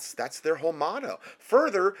know, that's their whole motto.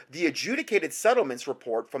 Further, the adjudicated settlements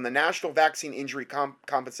report from the National Vaccine Injury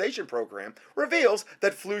Compensation Program reveals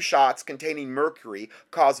that flu shots containing mercury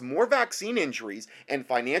cause more vaccine injuries and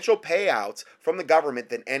financial payouts from the government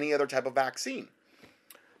than any other type of vaccine.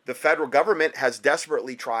 The federal government has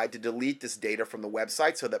desperately tried to delete this data from the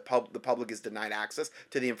website so that the public is denied access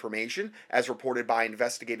to the information, as reported by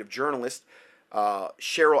investigative journalist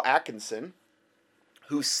Cheryl Atkinson,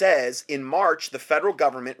 who says in March the federal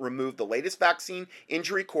government removed the latest vaccine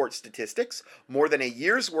injury court statistics, more than a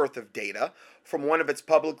year's worth of data, from one of its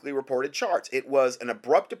publicly reported charts. It was an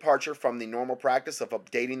abrupt departure from the normal practice of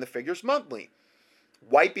updating the figures monthly.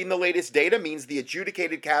 Wiping the latest data means the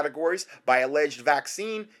adjudicated categories by alleged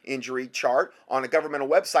vaccine injury chart on a governmental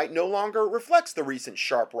website no longer reflects the recent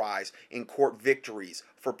sharp rise in court victories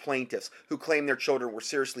for plaintiffs who claim their children were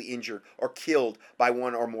seriously injured or killed by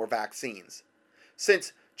one or more vaccines.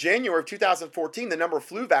 Since January of 2014, the number of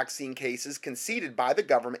flu vaccine cases conceded by the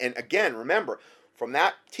government, and again, remember, from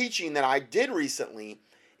that teaching that I did recently,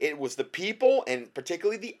 it was the people, and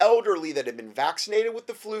particularly the elderly, that had been vaccinated with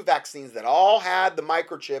the flu vaccines that all had the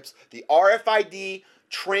microchips, the RFID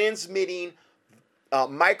transmitting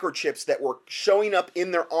microchips that were showing up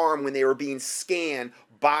in their arm when they were being scanned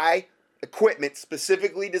by equipment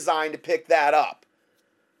specifically designed to pick that up.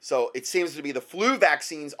 So it seems to be the flu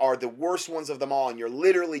vaccines are the worst ones of them all, and you're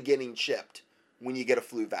literally getting chipped when you get a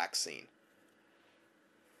flu vaccine.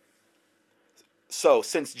 So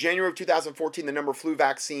since January of 2014, the number of flu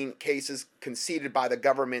vaccine cases conceded by the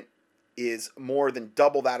government is more than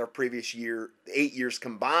double that of previous year, 8 years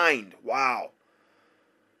combined. Wow.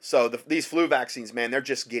 So these flu vaccines, man, they're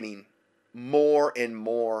just getting more and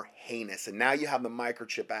more heinous. And now you have the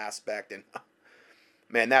microchip aspect, and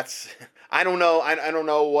man, that's, I don't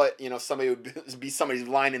know what, somebody would be somebody's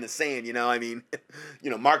line in the sand, I mean,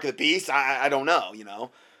 mark of the beast, I don't know,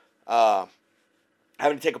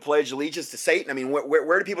 having to take a pledge of allegiance to Satan, I mean,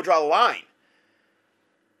 where do people draw the line?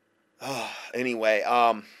 Anyway,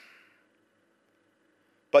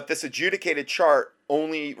 but this adjudicated chart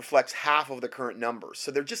only reflects half of the current numbers,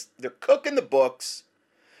 so they're cooking the books.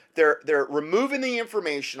 They're removing the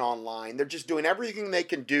information online. They're just doing everything they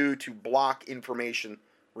can do to block information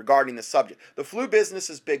regarding the subject. The flu business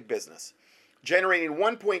is big business, generating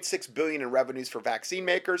 $1.6 billion in revenues for vaccine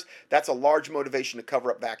makers. That's a large motivation to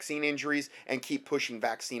cover up vaccine injuries and keep pushing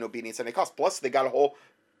vaccine obedience at any cost. Plus, they got a whole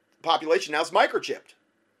population now is microchipped.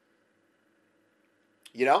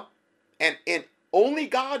 And only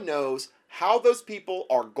God knows how those people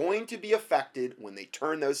are going to be affected when they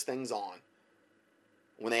turn those things on,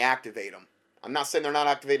 when they activate them. I'm not saying they're not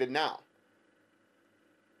activated now,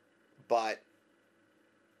 but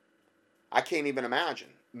I can't even imagine.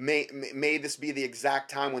 May this be the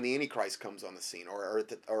exact time when the Antichrist comes on the scene, or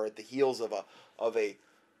at the heels of a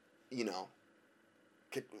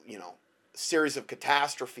series of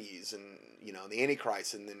catastrophes, and the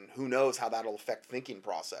Antichrist, and then who knows how that'll affect thinking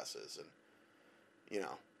processes,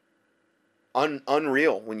 and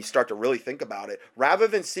unreal when you start to really think about it. Rather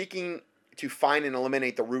than seeking to find and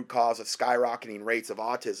eliminate the root cause of skyrocketing rates of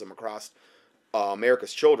autism across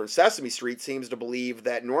America's children, Sesame Street seems to believe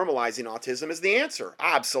that normalizing autism is the answer.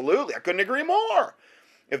 Absolutely. I couldn't agree more.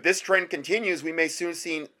 If this trend continues, we may soon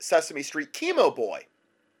see Sesame Street Chemo Boy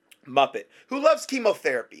Muppet, who loves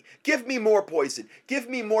chemotherapy. Give me more poison. Give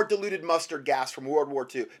me more diluted mustard gas from World War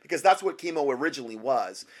II, because that's what chemo originally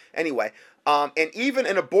was. Anyway, and even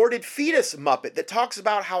an aborted fetus Muppet that talks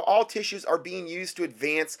about how all tissues are being used to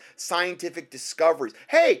advance scientific discoveries.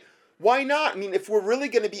 Hey, why not? I mean, if we're really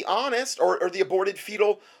going to be honest, or the aborted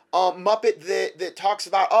fetal Muppet that talks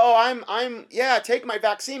about, take my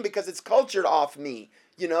vaccine because it's cultured off me.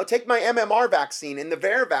 Take my MMR vaccine and the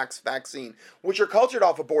Varivax vaccine, which are cultured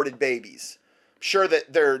off aborted babies. Sure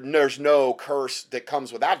that there's no curse that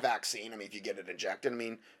comes with that vaccine. I mean, if you get it injected, I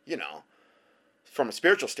mean, from a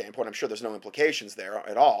spiritual standpoint, I'm sure there's no implications there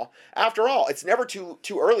at all. After all, it's never too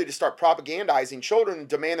early to start propagandizing children and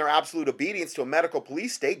demand their absolute obedience to a medical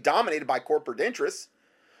police state dominated by corporate interests.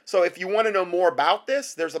 So if you want to know more about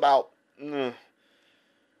this, there's about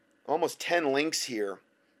almost 10 links here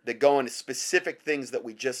that go into specific things that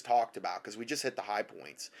we just talked about, because we just hit the high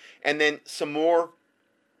points. And then some more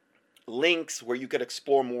links where you could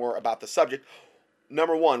explore more about the subject.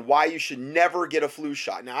 Number one, why you should never get a flu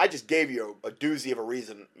shot. Now, I just gave you a doozy of a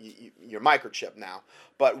reason. You're microchipped now.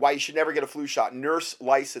 But why you should never get a flu shot. Nurse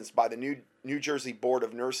licensed by the New Jersey Board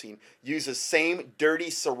of Nursing uses same dirty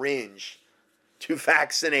syringe to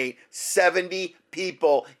vaccinate 70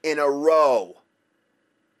 people in a row.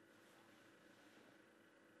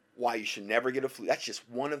 Why you should never get a flu. That's just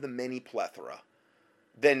one of the many plethora.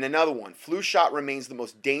 Then another one, flu shot remains the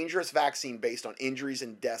most dangerous vaccine based on injuries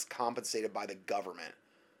and deaths compensated by the government.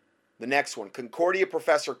 The next one, Concordia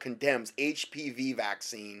professor condemns HPV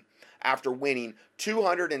vaccine after winning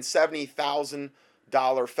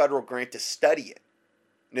 $270,000 federal grant to study it.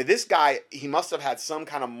 Now this guy, he must have had some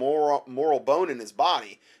kind of moral bone in his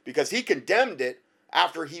body, because he condemned it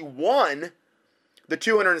after he won the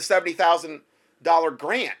 $270,000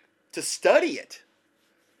 grant to study it.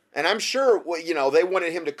 And I'm sure, they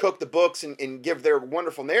wanted him to cook the books and give their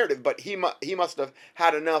wonderful narrative, but he must have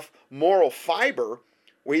had enough moral fiber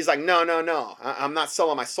where he's like, no, I'm not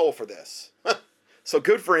selling my soul for this. So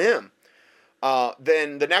good for him.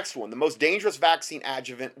 Then the next one, the most dangerous vaccine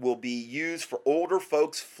adjuvant will be used for older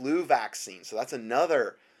folks' flu vaccine. So that's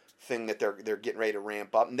another thing that they're getting ready to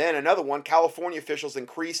ramp up. And then another one, California officials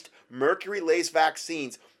increased mercury-laced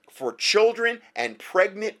vaccines for children and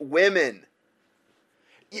pregnant women.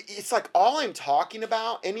 It's like all I'm talking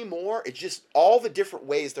about anymore is just all the different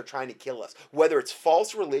ways they're trying to kill us. Whether it's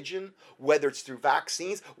false religion, whether it's through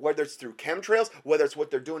vaccines, whether it's through chemtrails, whether it's what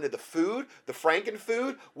they're doing to the food, the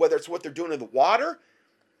frankenfood, whether it's what they're doing to the water.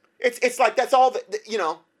 It's like that's all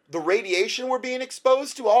the radiation we're being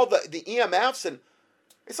exposed to, all the EMFs, and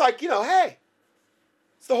it's like, hey,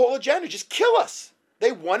 it's the whole agenda. Just kill us.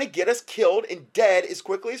 They want to get us killed and dead as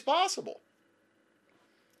quickly as possible.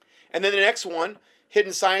 And then the next one,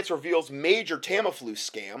 Hidden Science reveals major Tamiflu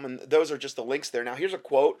scam, and those are just the links there. Now, here's a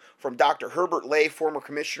quote from Dr. Herbert Lay, former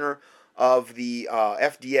commissioner of the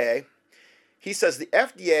FDA. He says the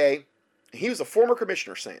FDA, he was a former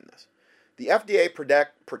commissioner saying this, the FDA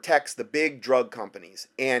protects the big drug companies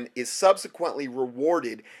and is subsequently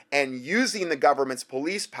rewarded, and using the government's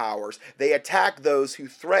police powers, they attack those who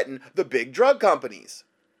threaten the big drug companies.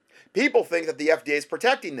 People think that the FDA is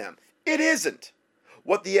protecting them. It isn't.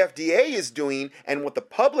 What the FDA is doing and what the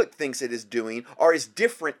public thinks it is doing are as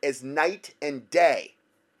different as night and day.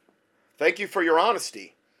 Thank you for your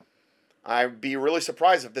honesty. I'd be really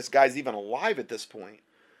surprised if this guy's even alive at this point.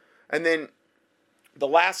 And then the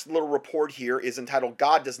last little report here is entitled,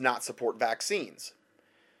 God Does Not Support Vaccines.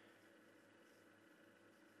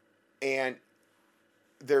 And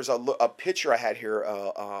there's a picture I had here,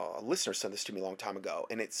 a listener sent this to me a long time ago,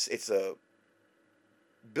 and it's a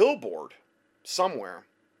billboard somewhere,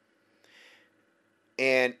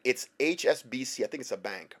 and it's HSBC, I think it's a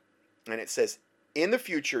bank, and it says, in the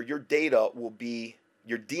future, your DNA will be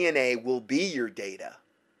your data.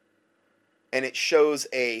 And it shows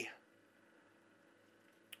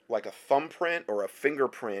like a thumbprint or a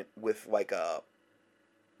fingerprint with like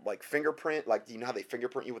fingerprint, like, how they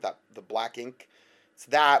fingerprint you with the black ink? It's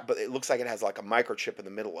that, but it looks like it has like a microchip in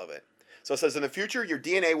the middle of it. So it says, in the future, your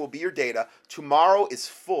DNA will be your data. Tomorrow is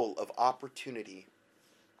full of opportunity.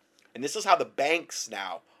 And this is how the banks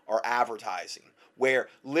now are advertising, where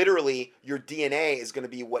literally your DNA is going to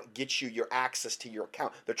be what gets you your access to your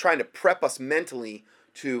account. They're trying to prep us mentally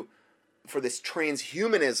for this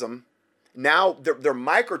transhumanism. Now they're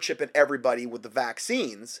microchipping everybody with the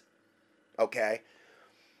vaccines. Okay.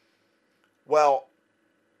 Well,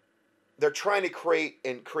 they're trying to create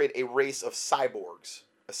a race of cyborgs,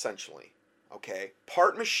 essentially. Okay?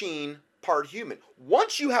 Part machine, part human.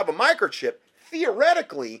 Once you have a microchip,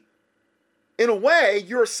 theoretically, in a way,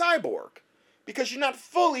 you're a cyborg. Because you're not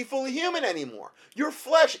fully human anymore. Your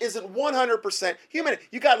flesh isn't 100% human.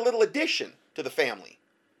 You got a little addition to the family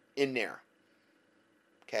in there.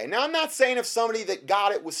 Okay? Now, I'm not saying if somebody that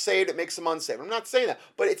got it was saved, it makes them unsaved. I'm not saying that.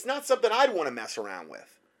 But it's not something I'd want to mess around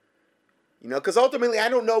with. Because ultimately, I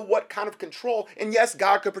don't know what kind of control. And yes,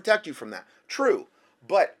 God could protect you from that. True.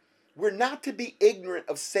 But we're not to be ignorant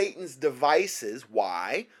of Satan's devices.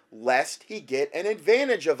 Why? Lest he get an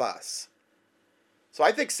advantage of us. So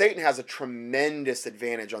I think Satan has a tremendous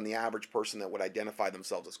advantage on the average person that would identify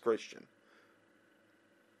themselves as Christian.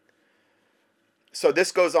 So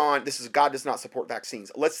this goes on. This is God does not support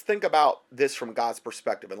vaccines. Let's think about this from God's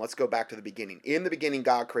perspective, and let's go back to the beginning. In the beginning,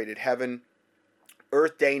 God created heaven,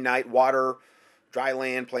 earth, day, night, water, dry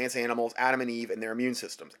land, plants, animals, Adam and Eve, and their immune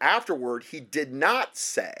systems. Afterward, he did not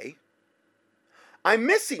say, I'm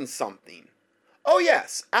missing something. Oh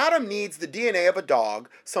yes, Adam needs the DNA of a dog,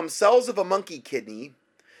 some cells of a monkey kidney,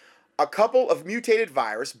 a couple of mutated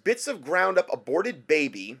virus, bits of ground up aborted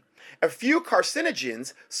baby, a few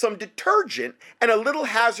carcinogens, some detergent, and a little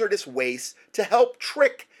hazardous waste to help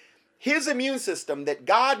trick his immune system that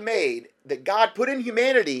God made, that God put in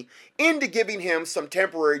humanity, into giving him some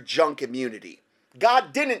temporary junk immunity.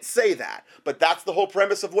 God didn't say that, but that's the whole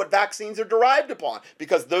premise of what vaccines are derived upon,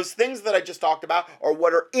 because those things that I just talked about are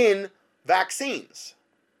what are in vaccines.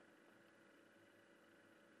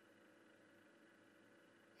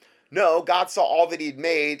 No, God saw all that he'd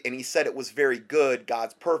made and he said it was very good.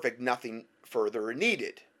 God's perfect, nothing further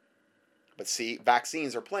needed. But see,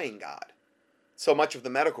 vaccines are playing God. So much of the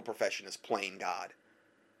medical profession is playing God.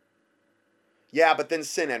 Yeah, but then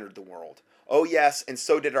sin entered the world. Oh yes, and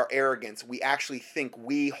so did our arrogance. We actually think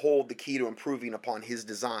we hold the key to improving upon his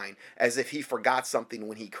design, as if he forgot something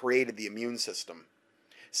when he created the immune system.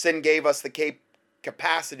 Sin gave us the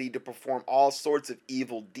capacity to perform all sorts of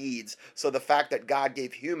evil deeds. So the fact that God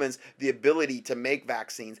gave humans the ability to make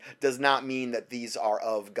vaccines does not mean that these are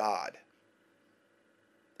of God.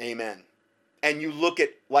 Amen. And you look at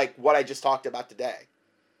like what I just talked about today,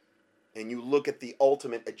 and you look at the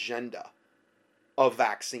ultimate agenda of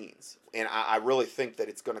vaccines. And I really think that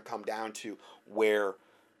it's going to come down to where,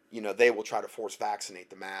 they will try to force vaccinate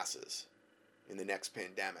the masses in the next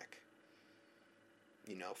pandemic.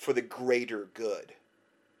 For the greater good.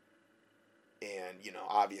 And,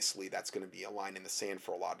 obviously that's going to be a line in the sand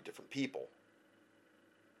for a lot of different people.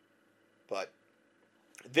 But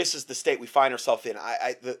this is the state we find ourselves in.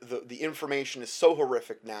 The information is so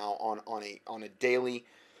horrific now on a daily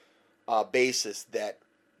basis that,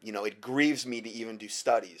 it grieves me to even do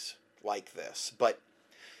studies like this. But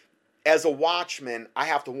as a watchman, I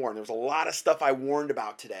have to warn. There's a lot of stuff I warned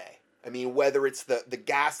about today. I mean, whether it's the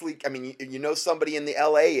gas leak, I mean, somebody in the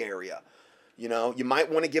LA area, you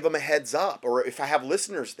might want to give them a heads up. Or if I have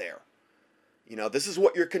listeners there, this is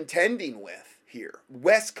what you're contending with here.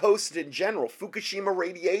 West Coast in general, Fukushima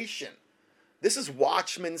radiation. This is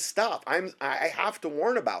watchman stuff. I have to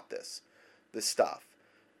warn about this stuff.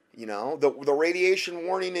 The radiation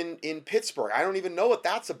warning in Pittsburgh. I don't even know what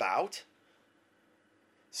that's about.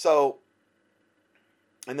 So,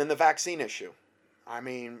 and then the vaccine issue. I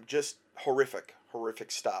mean, just horrific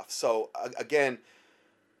stuff. So, again,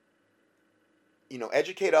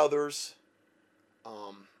 educate others,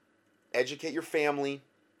 educate your family,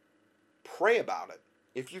 pray about it.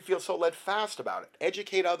 If you feel so led, fast about it.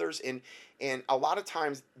 Educate others, and a lot of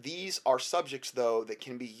times these are subjects, though, that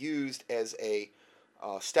can be used as a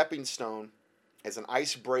stepping stone, as an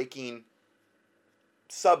ice-breaking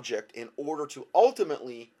subject in order to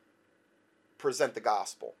ultimately present the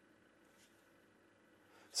gospel.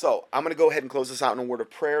 So I'm going to go ahead and close this out in a word of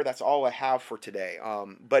prayer. That's all I have for today.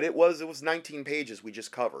 But it was 19 pages we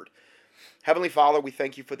just covered. Heavenly Father, we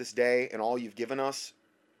thank you for this day and all you've given us.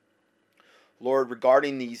 Lord,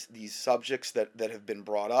 regarding these subjects that have been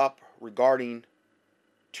brought up, regarding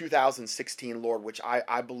 2016, Lord, which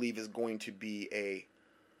I believe is going to be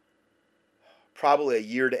probably a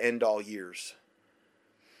year to end all years.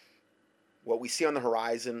 What we see on the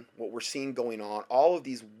horizon, what we're seeing going on, all of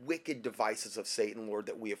these wicked devices of Satan, Lord,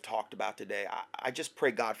 that we have talked about today, I just pray,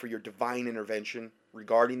 God, for your divine intervention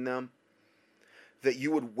regarding them, that you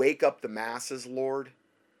would wake up the masses, Lord,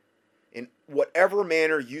 in whatever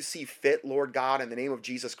manner you see fit, Lord God. In the name of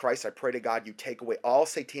Jesus Christ, I pray to God you take away all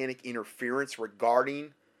satanic interference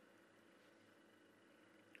regarding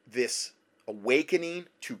this awakening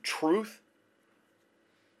to truth.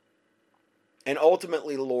 And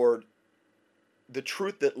ultimately, Lord, the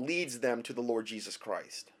truth that leads them to the Lord Jesus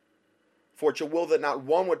Christ. For it's your will that not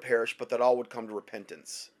one would perish, but that all would come to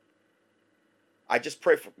repentance. I just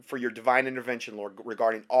pray for your divine intervention, Lord,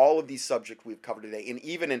 regarding all of these subjects we've covered today, and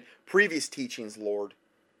even in previous teachings, Lord,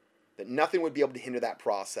 that nothing would be able to hinder that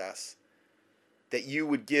process, that you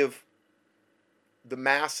would give the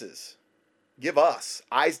masses, give us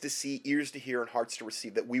eyes to see, ears to hear, and hearts to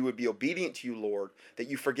receive, that we would be obedient to you, Lord, that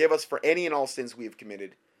you forgive us for any and all sins we have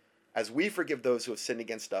committed, as we forgive those who have sinned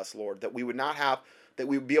against us, Lord, that we would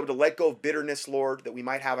be able to let go of bitterness, Lord, that we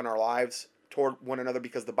might have in our lives toward one another,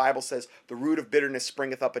 because the Bible says the root of bitterness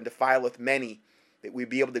springeth up and defileth many, that we'd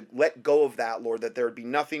be able to let go of that, Lord, that there would be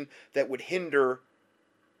nothing that would hinder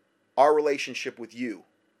our relationship with you.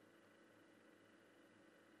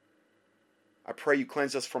 I pray you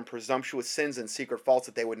cleanse us from presumptuous sins and secret faults,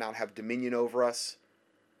 that they would not have dominion over us,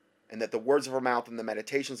 and that the words of our mouth and the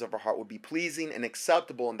meditations of our heart would be pleasing and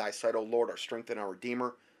acceptable in thy sight, O Lord, our strength and our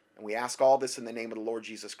Redeemer. And we ask all this in the name of the Lord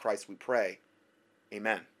Jesus Christ, we pray.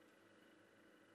 Amen.